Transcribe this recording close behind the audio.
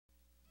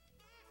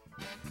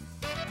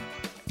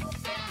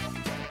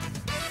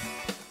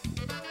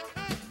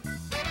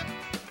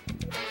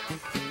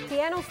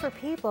Pianos for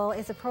People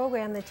is a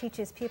program that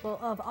teaches people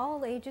of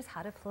all ages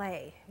how to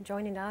play.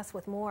 Joining us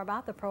with more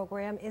about the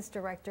program is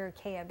Director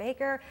Kea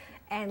Baker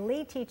and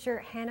lead teacher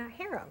Hannah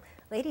Harum.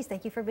 Ladies,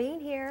 thank you for being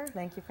here.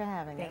 Thank you for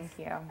having us. Thank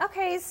you.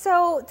 Okay,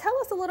 so tell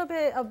us a little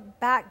bit of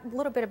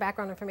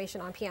background information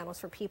on Pianos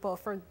for People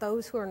for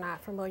those who are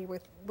not familiar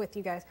with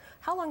you guys.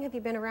 How long have you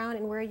been around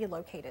and where are you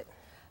located?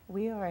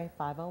 We are a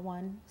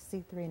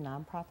 501c3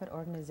 nonprofit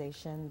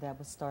organization that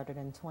was started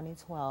in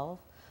 2012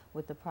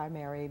 with the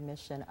primary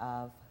mission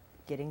of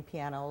getting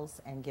pianos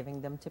and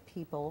giving them to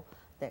people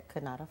that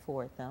could not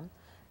afford them.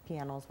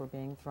 Pianos were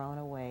being thrown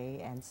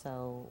away, and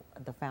so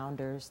the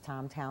founders,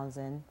 Tom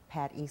Townsend,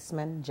 Pat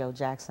Eastman, Joe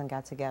Jackson,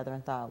 got together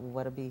and thought,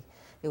 well,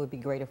 it would be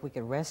great if we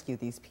could rescue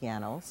these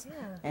pianos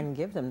and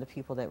give them to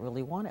people that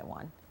really wanted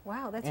one.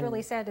 Wow, that's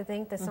really sad to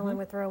think that someone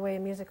would throw away a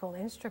musical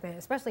instrument,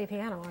 especially a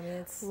piano. I mean,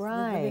 it's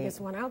the biggest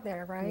one out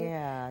there, right?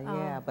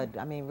 Yeah, but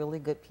I mean, really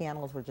good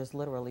pianos were just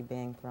literally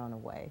being thrown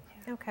away.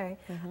 Okay,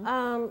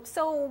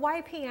 so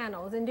why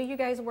pianos? And do you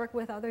guys work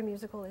with other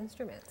musical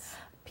instruments?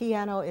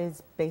 Piano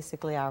is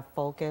basically our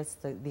focus,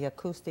 the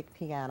acoustic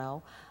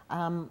piano.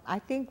 I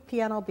think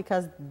piano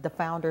because the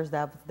founders,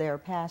 that was their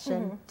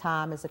passion.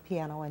 Tom is a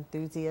piano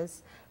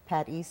enthusiast.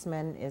 Pat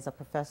Eastman is a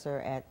professor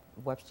at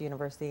Webster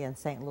University and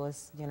St.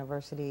 Louis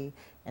University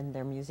in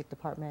their music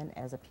department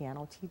as a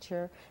piano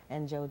teacher.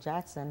 And Joe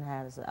Jackson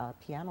has a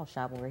piano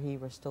shop where he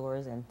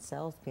restores and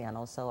sells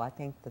pianos. So I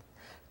think the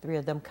three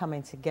of them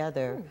coming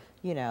together,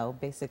 you know,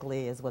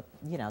 basically is what,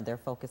 you know, their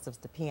focus is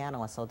the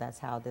piano. And so that's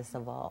how this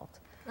evolved.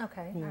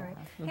 Okay, all right.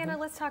 Hannah,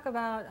 let's talk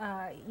about,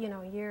 you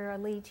know, you're a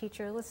lead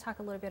teacher. Let's talk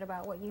a little bit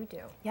about what you do.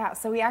 Yeah,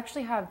 so we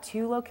actually have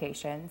two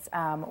locations.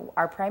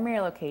 Our primary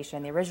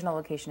location, the original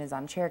location, is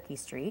on Cherokee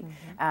Street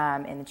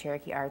in the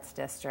Cherokee Arts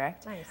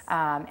District. Nice.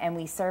 And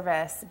we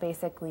service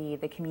basically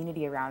the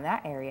community around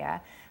that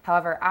area.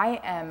 However,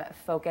 I am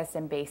focused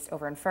and based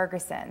over in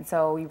Ferguson.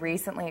 So we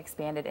recently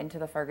expanded into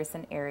the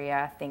Ferguson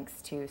area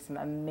thanks to some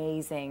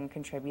amazing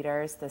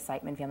contributors, the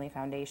Siteman Family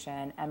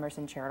Foundation,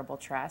 Emerson Charitable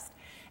Trust.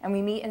 And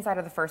we meet inside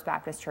of the First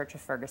Baptist Church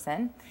of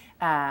Ferguson.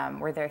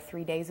 We're there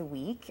 3 days a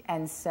week.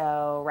 And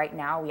so right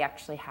now we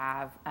actually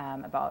have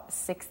about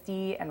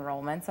 60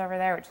 enrollments over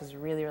there, which is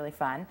really, really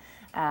fun.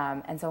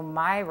 And so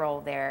my role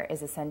there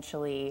is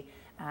essentially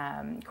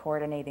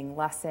coordinating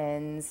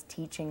lessons,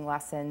 teaching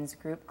lessons,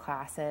 group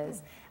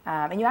classes.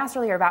 And you asked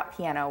earlier about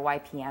piano, why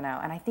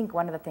piano? And I think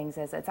one of the things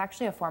is it's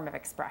actually a form of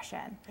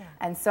expression.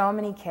 And so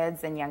many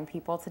kids and young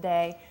people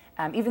today,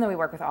 even though we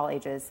work with all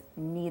ages,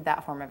 need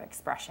that form of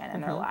expression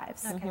in their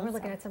lives. Okay, we're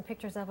looking at some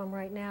pictures of them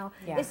right now.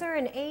 Yeah. Is there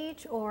an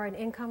age or an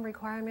income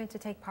requirement to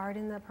take part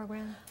in the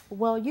program?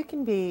 Well,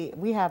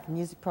 we have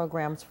music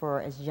programs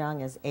for as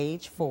young as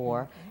age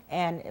 4.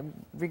 And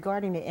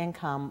regarding the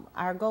income,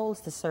 our goal is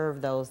to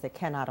serve those that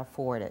cannot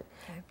afford it.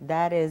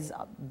 That is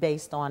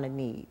based on a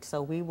need.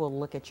 So we will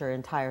look at your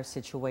entire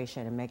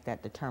situation and make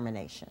that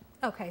determination.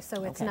 Okay,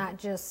 so it's not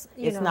just,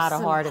 it's not a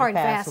hard and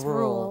fast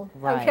rule.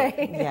 Right.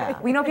 Okay. Yeah.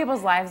 We know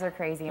people's lives are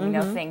crazy and we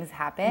know things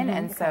happen,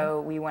 and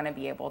so we want to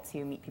be able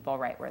to meet people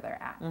right where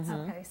they're at.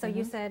 Okay, so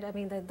you said, I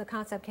mean, the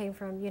concept came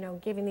from, you know,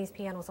 giving these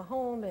pianos a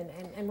home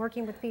and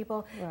working with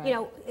people. You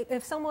know,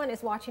 if someone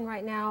is watching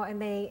right now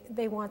and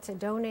they want to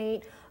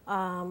donate,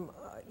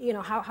 you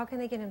know, how can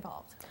they get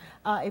involved?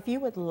 If you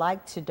would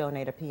like to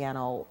donate a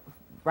piano,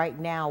 right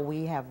now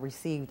we have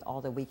received all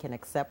that we can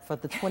accept for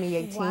the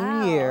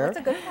 2018 year. That's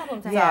a good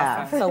problem to have.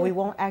 Yeah, so we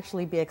won't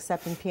actually be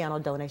accepting piano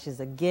donations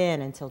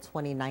again until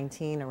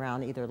 2019,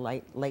 around either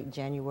late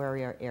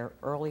January or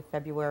early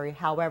February.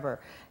 However,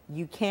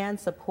 you can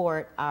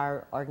support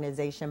our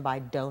organization by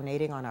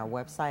donating on our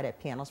website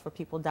at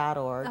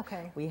pianosforpeople.org.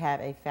 Okay. We have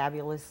a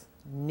fabulous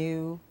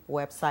new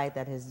website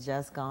that has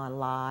just gone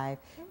live.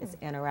 It's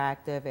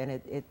interactive and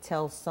it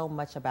tells so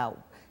much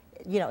about,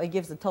 you know, it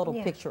gives a total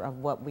picture of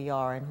what we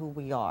are and who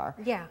we are.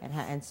 Yeah.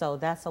 And so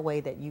that's a way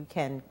that you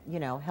can, you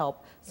know,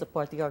 help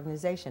support the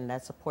organization.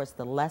 That supports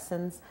the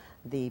lessons,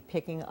 the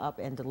picking up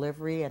and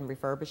delivery and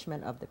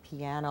refurbishment of the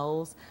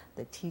pianos,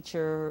 the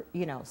teacher,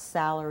 you know,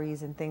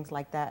 salaries and things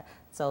like that.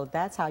 So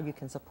that's how you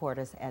can support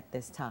us at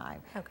this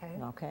time. Okay.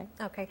 Okay.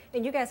 Okay.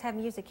 And you guys have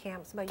music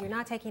camps, but you're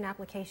not taking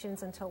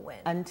applications until when?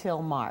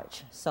 Until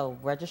March. So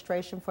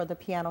registration for the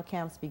piano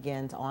camps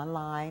begins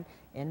online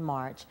in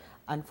March.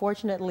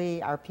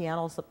 Unfortunately, our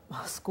piano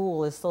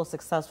school is so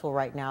successful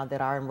right now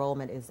that our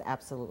enrollment is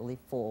absolutely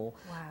full.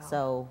 Wow.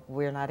 So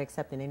we're not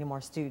accepting any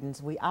more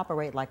students. We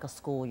operate like a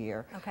school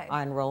year. Okay.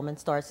 Our enrollment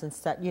starts in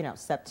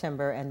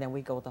September, and then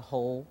we go the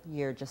whole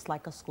year just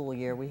like a school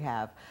year. We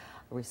have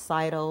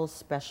recitals,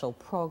 special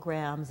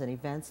programs, and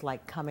events.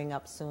 Like coming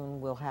up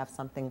soon, we'll have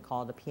something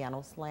called a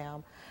Piano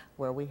Slam,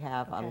 where we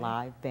have a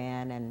live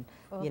band, and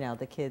you know,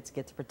 the kids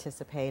get to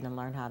participate and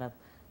learn how to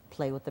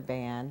play with the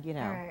band, you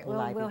know. All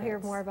right, we'll hear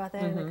more about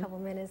that in a couple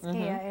minutes.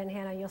 Kea and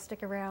Hannah, you'll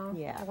stick around.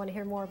 Yeah. I want to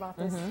hear more about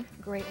this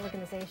great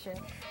organization.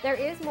 There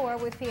is more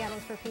with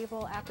Pianos for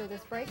People after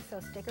this break, so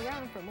stick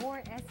around for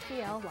more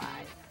STL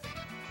Live.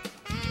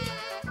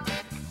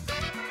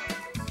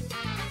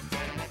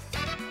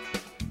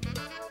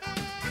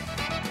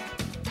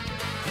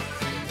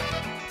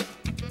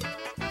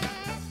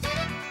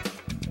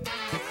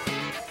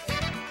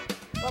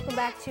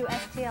 back to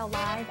STL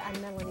Live.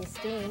 I'm Melanie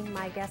Steen.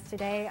 My guests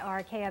today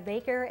are Kea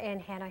Baker and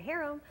Hannah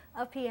Harum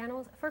of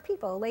Pianos for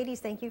People. Ladies,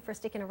 thank you for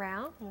sticking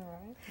around.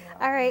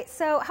 All right,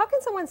 so how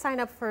can someone sign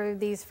up for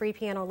these free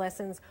piano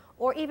lessons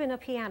or even a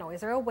piano?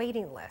 Is there a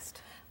waiting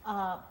list?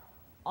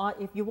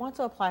 If you want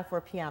to apply for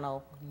a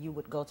piano, you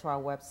would go to our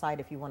website.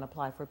 If you want to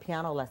apply for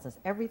piano lessons,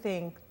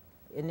 everything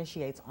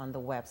initiates on the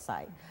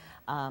website.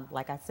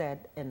 Like I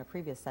said in the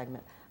previous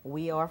segment,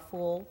 we are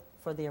full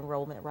for the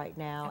enrollment right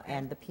now,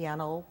 and the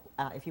piano,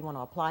 if you want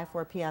to apply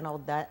for a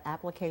piano, that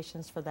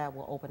applications for that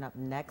will open up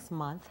next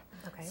month.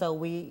 So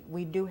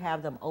we do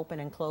have them open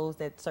and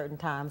closed at certain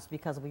times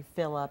because we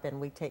fill up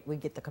and we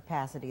get the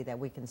capacity that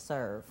we can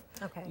serve.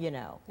 You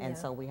know, and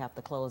so we have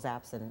to close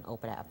apps and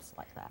open apps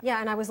like that.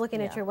 Yeah, and I was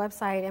looking at your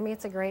website. I mean,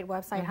 it's a great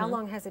website. How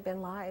long has it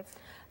been live?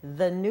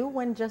 The new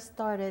one just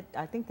started,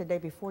 I think, the day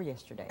before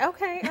yesterday.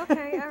 Okay,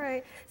 all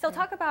right. So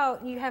talk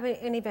about, you have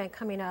an event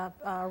coming up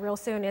real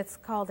soon. It's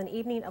called an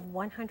Evening of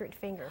 100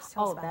 Fingers.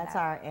 Tell us about that's that.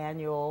 our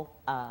annual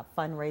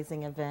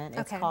fundraising event.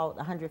 It's called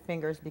 100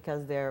 Fingers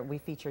because we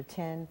feature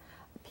 10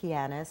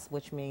 pianists,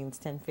 which means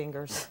 10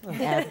 fingers.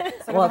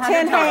 Well,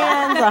 10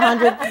 hands,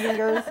 100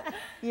 fingers.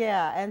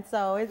 Yeah, and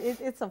so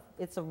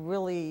it's a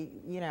really,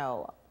 you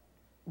know,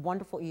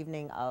 wonderful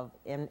evening of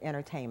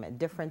entertainment.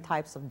 Different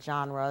types of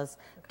genres,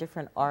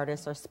 different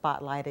artists are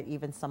spotlighted,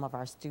 even some of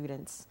our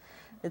students.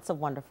 It's a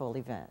wonderful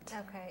event.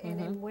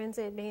 And when's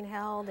it being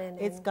held?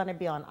 It's going to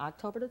be on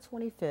October the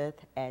 25th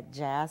at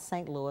Jazz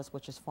St. Louis,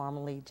 which is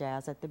formerly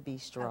Jazz at the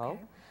Bistro.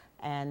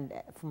 And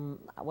from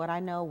what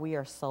I know, we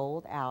are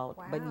sold out,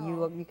 but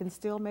you can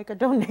still make a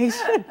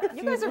donation.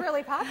 You guys are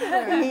really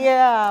popular.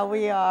 Yeah,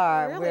 we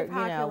are. Really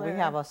popular. You know, we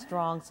have a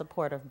strong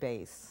supportive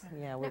base.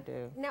 Yeah, we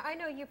do. Now, I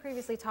know you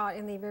previously taught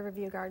in the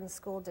Riverview Gardens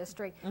School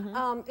District.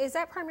 Is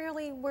that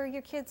primarily where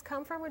your kids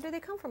come from, or do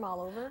they come from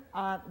all over?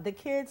 The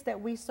kids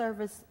that we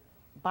service,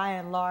 by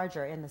and large,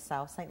 are in the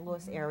South St.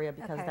 Louis area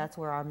because that's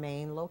where our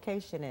main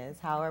location is.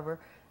 However,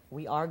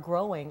 we are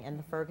growing in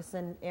the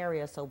Ferguson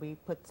area, so we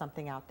put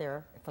something out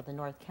there for the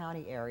North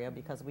County area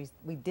because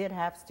we did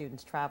have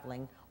students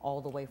traveling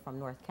all the way from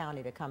North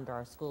County to come to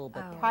our school,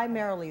 but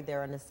primarily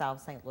they're in the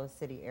South St. Louis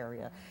City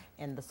area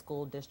in the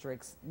school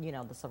districts, you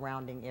know, the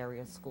surrounding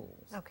area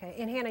schools.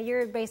 And Hannah,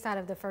 you're based out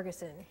of the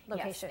Ferguson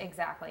location. Yes,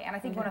 exactly. And I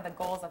think one of the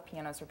goals of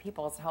Pianos for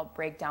People is to help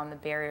break down the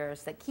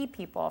barriers that keep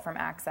people from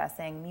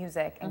accessing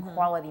music and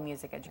quality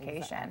music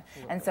education.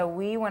 And so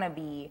we want to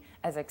be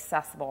as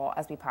accessible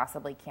as we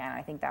possibly can.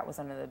 I think that was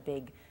one of the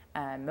big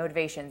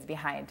motivations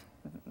behind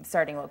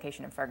starting a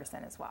location in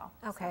Ferguson as well.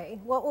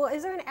 Well,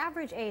 is there an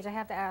average age, I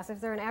have to ask, is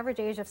there an average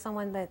age of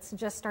someone that's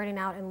just starting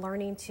out and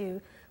learning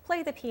to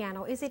play the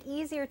piano? Is it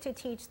easier to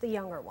teach the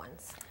younger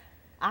ones?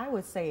 I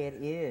would say it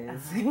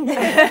is.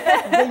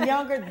 The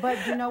younger,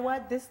 but you know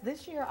what?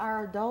 This year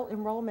our adult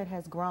enrollment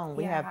has grown.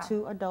 We have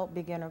 2 adult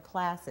beginner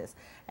classes.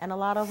 And a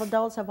lot of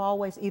adults have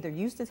always either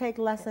used to take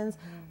lessons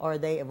or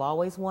they have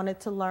always wanted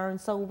to learn.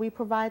 So we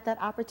provide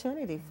that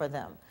opportunity for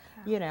them.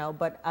 You know,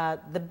 but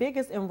the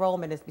biggest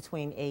enrollment is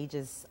between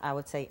ages, I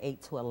would say,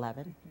 8 to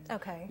 11.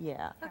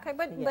 Yeah.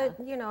 But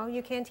you know,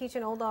 you can teach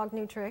an old dog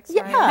new tricks,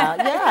 yeah, right?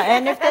 Yeah.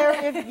 And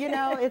if you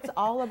know, it's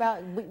all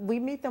about, we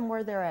meet them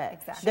where they're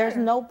at. There's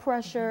no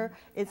pressure.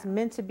 It's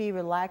meant to be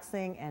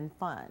relaxing and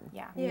fun.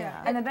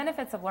 And the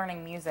benefits of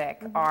learning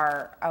music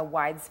are a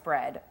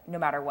widespread, no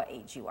matter what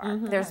age you are.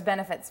 There's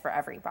benefits for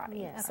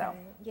everybody.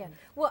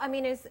 Well, I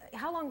mean,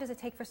 how long does it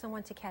take for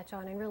someone to catch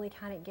on and really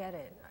kind of get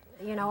it?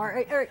 You know,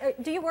 or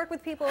do you work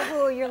with people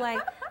who you're like,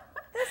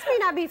 this may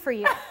not be for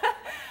you?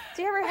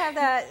 Do you ever have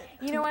that?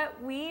 You know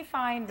what? We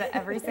find that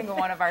every single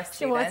one of our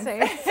students,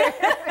 every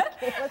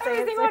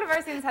single one of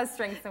our students has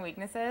strengths and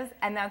weaknesses,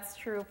 and that's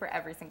true for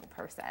every single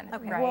person.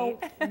 Right? Well,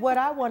 what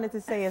I wanted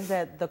to say is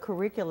that the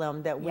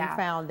curriculum that we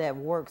found that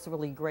works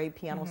really great,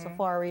 Piano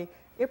Safari,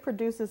 it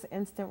produces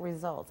instant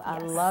results. I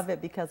love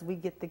it because we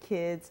get the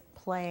kids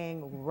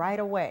playing right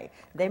away.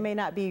 They may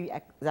not be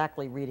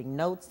exactly reading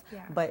notes,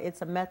 but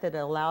it's a method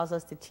that allows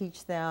us to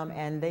teach them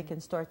and they can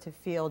start to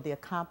feel the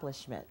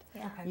accomplishment,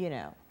 you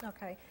know.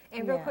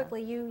 And real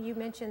quickly, you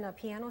mentioned a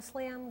piano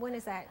slam. When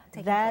is that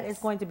taking place? That is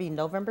going to be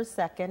November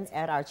 2nd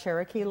at our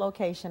Cherokee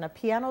location. A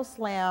piano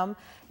slam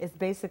is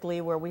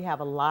basically where we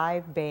have a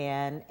live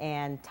band,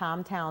 and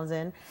Tom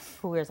Townsend,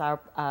 who is our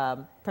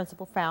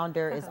principal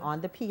founder, is on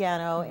the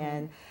piano,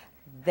 and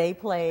they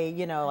play,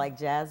 you know, like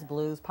jazz,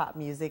 blues, pop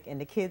music, and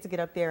the kids get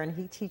up there and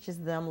he teaches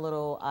them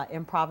little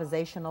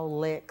improvisational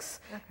licks.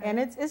 And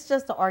it's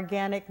just an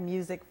organic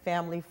music,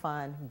 family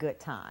fun, good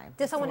time.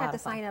 Does someone have to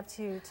sign up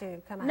to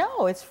come out?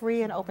 No, it's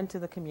free and open to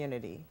the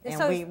community. And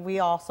so we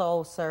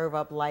also serve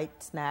up light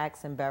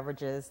snacks and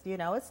beverages. You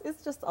know,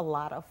 it's just a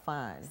lot of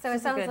fun. So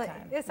it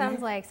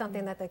sounds like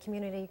something that the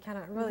community kind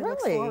of really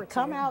looks forward to.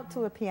 Come out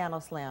to a piano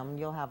slam and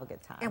you'll have a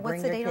good time. And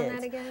what's the date on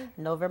that again?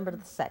 November the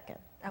 2nd.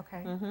 All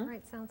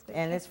right, sounds good.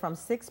 And it's from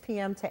 6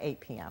 p.m. to 8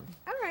 p.m.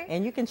 All right.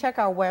 And you can check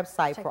our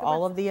website for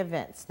all of the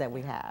events that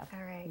we have.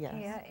 All right. Yes.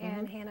 Yeah,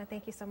 and Hannah,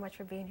 thank you so much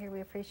for being here.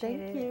 We appreciate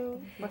it. Thank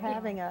you for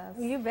having us.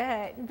 You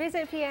bet.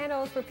 Visit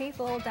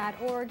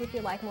pianosforpeople.org if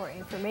you'd like more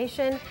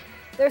information.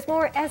 There's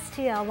more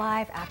STL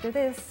Live after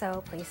this,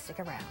 so please stick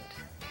around.